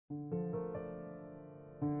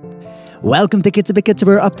Welcome to Kitzur B'Kitzur.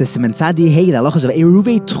 We're up to Siman Tzadi Hey, the halachos of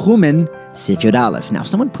Eruvei Tchumen, Sif Yod Aleph. Now, if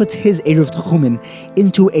someone puts his Eruv Tchumen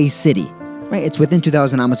into a city, right, it's within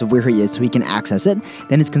 2,000 amos of where he is, so he can access it,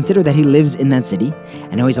 then it's considered that he lives in that city,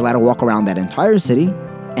 and now he's allowed to walk around that entire city,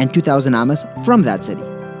 and 2,000 amos from that city.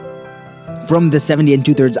 From the 70 and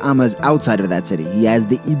 2/3 amos outside of that city. He has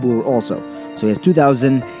the Ibur also. So he has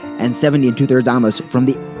 2,070 and 2/3 amos from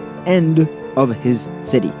the end of his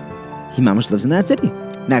city. He mamash lives in that city.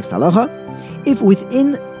 Next halacha, if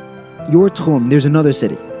within your tchum there's another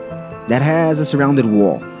city that has a surrounded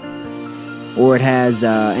wall, or it has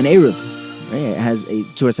an Eruv, right? It has a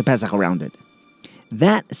Tzuras HaPesach around it,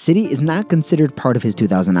 that city is not considered part of his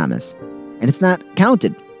 2,000 amos, and it's not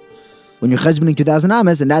counted. When you're cheshboning 2,000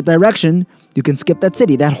 amos in that direction, you can skip that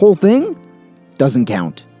city. That whole thing doesn't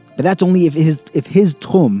count. But that's only if his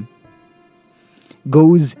tchum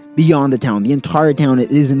goes beyond the town. The entire town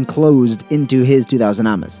is enclosed into his 2,000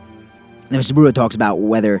 amos. Now, Mr. Berurah talks about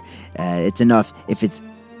whether it's enough if his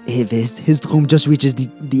tchum just reaches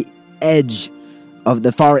the edge of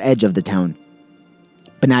the far edge of the town,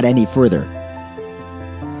 but not any further.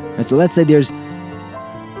 And so let's say there's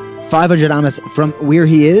 500 amos from where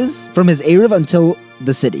he is, from his Eruv until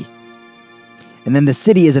the city. And then the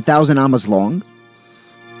city is 1,000 amos long.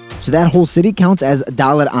 So that whole city counts as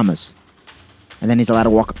Dalet amos. And then he's allowed to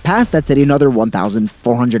walk past that city another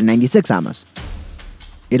 1,496 amos.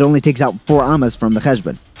 It only takes out 4 amos from the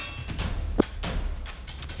cheshbon.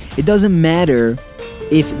 It doesn't matter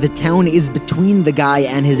if the town is between the guy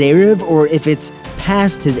and his Eruv or if it's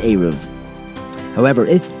past his Eruv. However,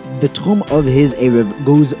 if the tchum of his Eruv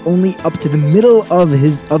goes only up to the middle of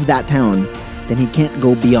that town, then he can't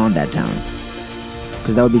go beyond that town,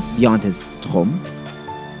 because that would be beyond his tchum.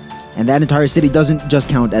 And that entire city doesn't just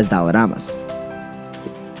count as Dalet amos.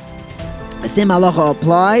 The same halacha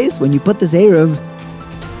applies when you put this Eruv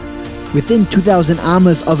within 2,000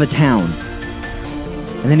 amos of a town.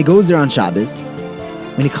 And then he goes there on Shabbos.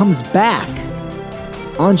 When he comes back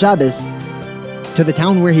on Shabbos to the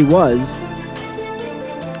town where he was,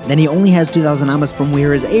 then he only has 2,000 amos from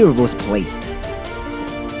where his Eruv was placed.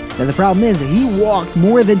 Now the problem is that he walked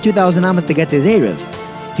more than 2,000 amos to get to his Eruv.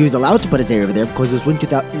 He was allowed to put his Eruv there because it was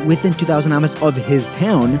within 2,000 amos of his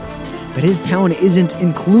town, but his town isn't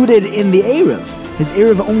included in the Eruv. His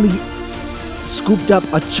Eruv only scooped up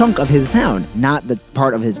a chunk of his town, not the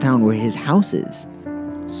part of his town where his house is.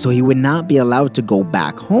 So he would not be allowed to go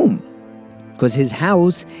back home, because his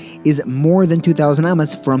house is more than 2,000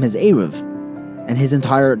 amos from his Eruv, and his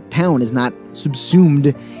entire town is not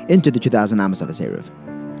subsumed into the 2,000 amos of his Eruv.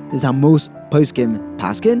 This is how most poskim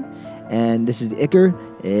paskin, and this is the Iker,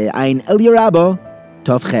 Ein Eliyah Rabba,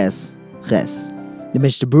 Tov Ches. The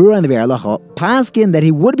Mishnah Berurah and the Biur Halacha paskin that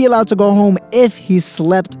he would be allowed to go home if he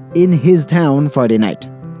slept in his town Friday night.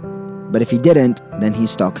 But if he didn't, then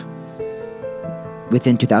he's stuck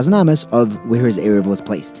within 2,000 amos of where his Eruv was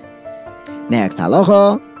placed. Next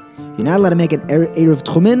halacha, you're not allowed to make an Eruv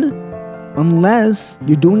Tchumen unless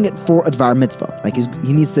you're doing it for a Dvar Mitzvah. Like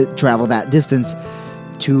he needs to travel that distance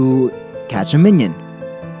to catch a minyan,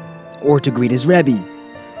 or to greet his Rebbe,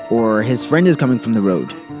 or his friend is coming from the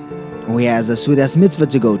road, or he has a Sudas Mitzvah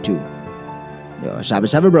to go to,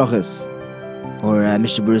 Shabbos Shavah Brachos, or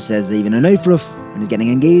Mishnah Berurah says even a Neifruf when he's getting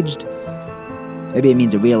engaged. Maybe it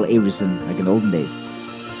means a real Erusin, like in the olden days,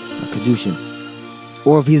 a Kedushin.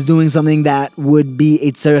 Or if he's doing something that would be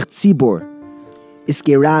a Tzarech Tzibor,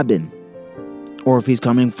 Iskei Rabin, or if he's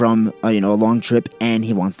coming from a long trip and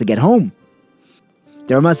he wants to get home.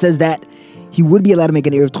 The Rama says that he would be allowed to make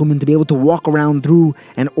an Eruv Tchumen to be able to walk around through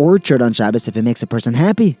an orchard on Shabbos if it makes a person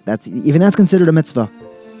happy. That's considered a mitzvah.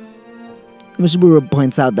 Mishnah Berurah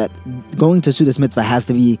points out that going to Sudas mitzvah has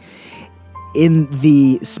to be in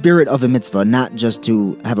the spirit of a mitzvah, not just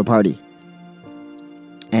to have a party.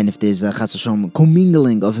 And if there's a chas v'shalom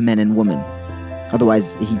commingling of men and women,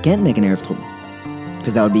 otherwise he can't make an Eruv Tchumen,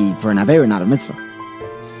 because that would be for an Aveira, not a mitzvah.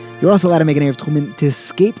 You're also allowed to make an Eruv Tchumen to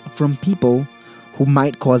escape from people who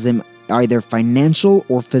might cause him either financial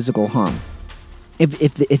or physical harm.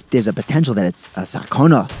 If there's a potential that it's a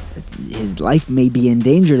sakona, that his life may be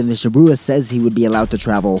endangered, and the Mishnah Berurah says he would be allowed to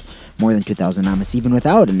travel more than 2,000 amos even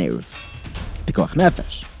without an Eruv. Pikuach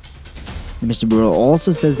nefesh. The Mishnah Berurah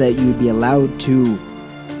also says that you would be allowed to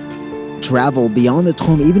travel beyond the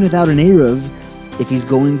tchum even without an Eruv if he's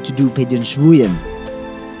going to do pidyon shvuyim,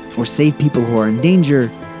 or save people who are in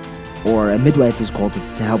danger, or a midwife is called to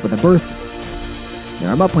help with a birth. The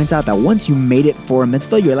Rambam points out that once you made it for a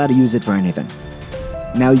mitzvah, you're allowed to use it for anything.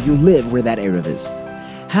 Now you live where that Eruv is.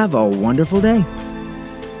 Have a wonderful day.